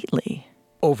completely.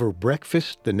 Over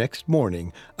breakfast the next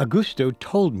morning, Augusto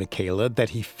told Michaela that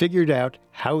he figured out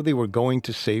how they were going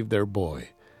to save their boy.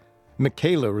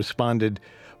 Michaela responded,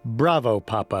 "Bravo,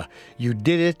 Papa, you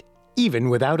did it even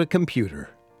without a computer."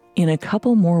 In a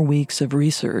couple more weeks of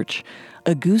research,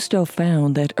 Augusto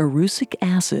found that erucic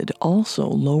acid also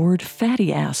lowered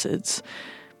fatty acids.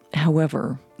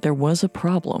 However, there was a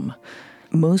problem.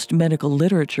 Most medical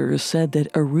literature said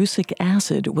that erucic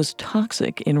acid was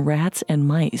toxic in rats and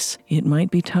mice. It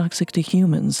might be toxic to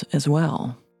humans as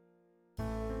well.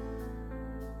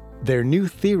 Their new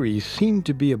theories seemed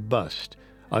to be a bust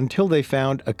until they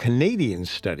found a Canadian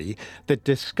study that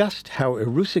discussed how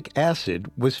erucic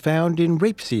acid was found in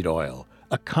rapeseed oil,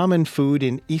 a common food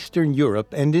in Eastern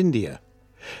Europe and India.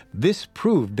 This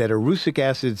proved that erucic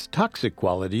acid's toxic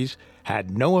qualities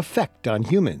had no effect on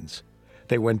humans.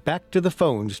 They went back to the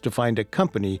phones to find a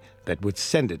company that would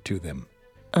send it to them.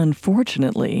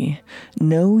 Unfortunately,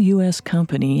 no U.S.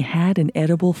 company had an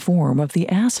edible form of the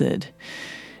acid.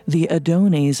 The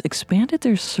Odones expanded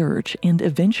their search and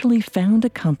eventually found a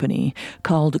company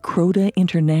called Croda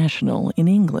International in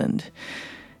England.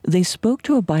 They spoke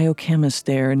to a biochemist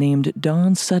there named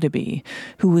Don Sotheby,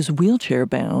 who was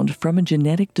wheelchair-bound from a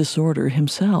genetic disorder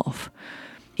himself.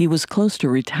 He was close to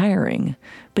retiring,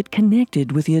 but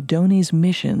connected with the Odones'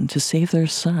 mission to save their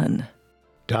son.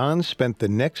 Don spent the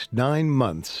next 9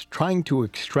 months trying to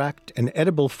extract an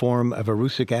edible form of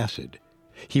erucic acid.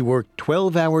 He worked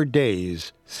 12-hour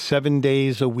days, 7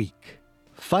 days a week.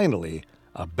 Finally,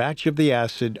 a batch of the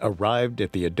acid arrived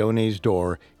at the Odone's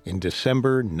door in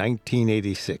December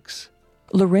 1986.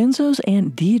 Lorenzo's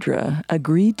Aunt Deidre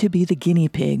agreed to be the guinea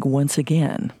pig once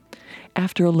again.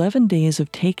 After 11 days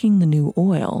of taking the new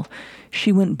oil,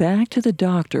 she went back to the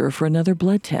doctor for another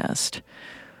blood test.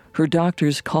 Her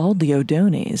doctors called the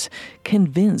Odones,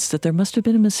 convinced that there must have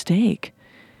been a mistake.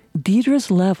 Deidre's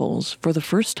levels, for the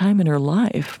first time in her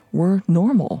life, were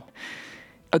normal.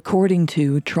 According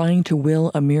to Trying to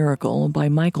Will a Miracle by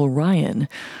Michael Ryan,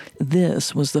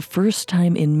 this was the first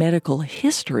time in medical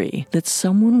history that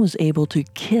someone was able to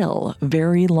kill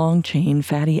very long-chain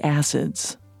fatty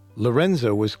acids.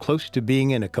 Lorenzo was close to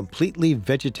being in a completely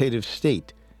vegetative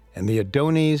state, and the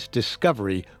Odone's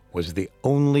discovery was the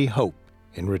only hope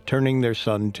in returning their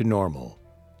son to normal.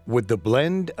 Would the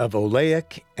blend of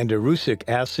oleic and erucic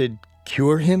acid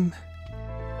cure him?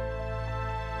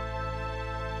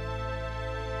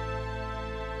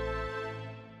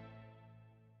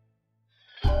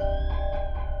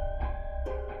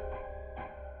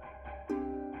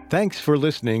 Thanks for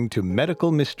listening to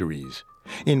Medical Mysteries.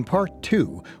 In Part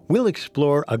 2, we'll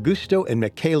explore Augusto and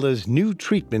Michaela's new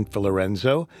treatment for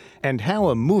Lorenzo and how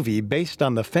a movie based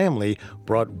on the family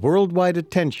brought worldwide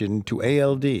attention to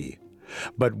ALD.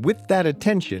 But with that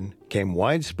attention came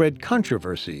widespread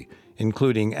controversy,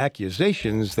 including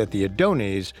accusations that the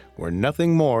Odones were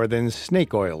nothing more than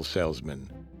snake oil salesmen.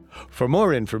 For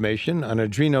more information on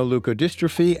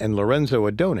adrenoleukodystrophy and Lorenzo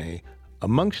Odone,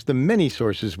 amongst the many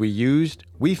sources we used,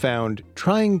 we found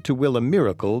Trying to Will a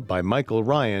Miracle by Michael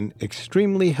Ryan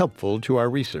extremely helpful to our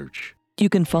research. You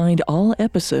can find all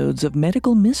episodes of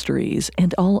Medical Mysteries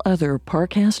and all other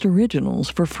Parcast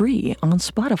originals for free on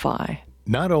Spotify.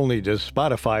 Not only does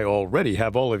Spotify already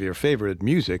have all of your favorite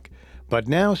music, but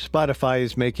now Spotify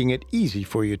is making it easy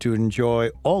for you to enjoy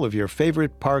all of your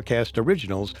favorite Parcast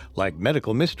originals like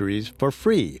Medical Mysteries for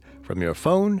free from your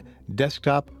phone,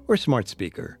 desktop, or smart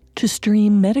speaker. To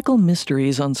stream Medical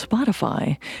Mysteries on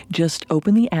Spotify, just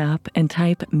open the app and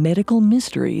type Medical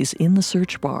Mysteries in the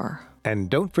search bar. And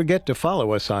don't forget to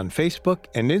follow us on Facebook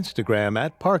and Instagram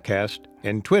at Parcast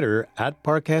and Twitter at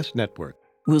Parcast Network.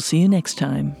 We'll see you next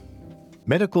time.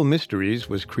 Medical Mysteries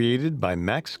was created by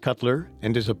Max Cutler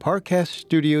and is a Parcast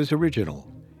Studios original.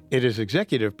 It is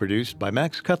executive produced by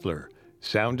Max Cutler,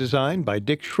 sound design by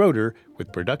Dick Schroeder,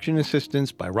 with production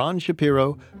assistance by Ron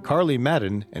Shapiro, Carly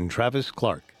Madden, and Travis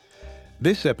Clark.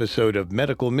 This episode of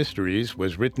Medical Mysteries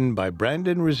was written by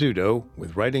Brandon Rizzuto,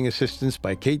 with writing assistance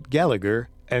by Kate Gallagher,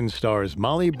 and stars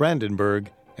Molly Brandenburg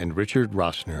and Richard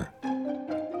Rossner.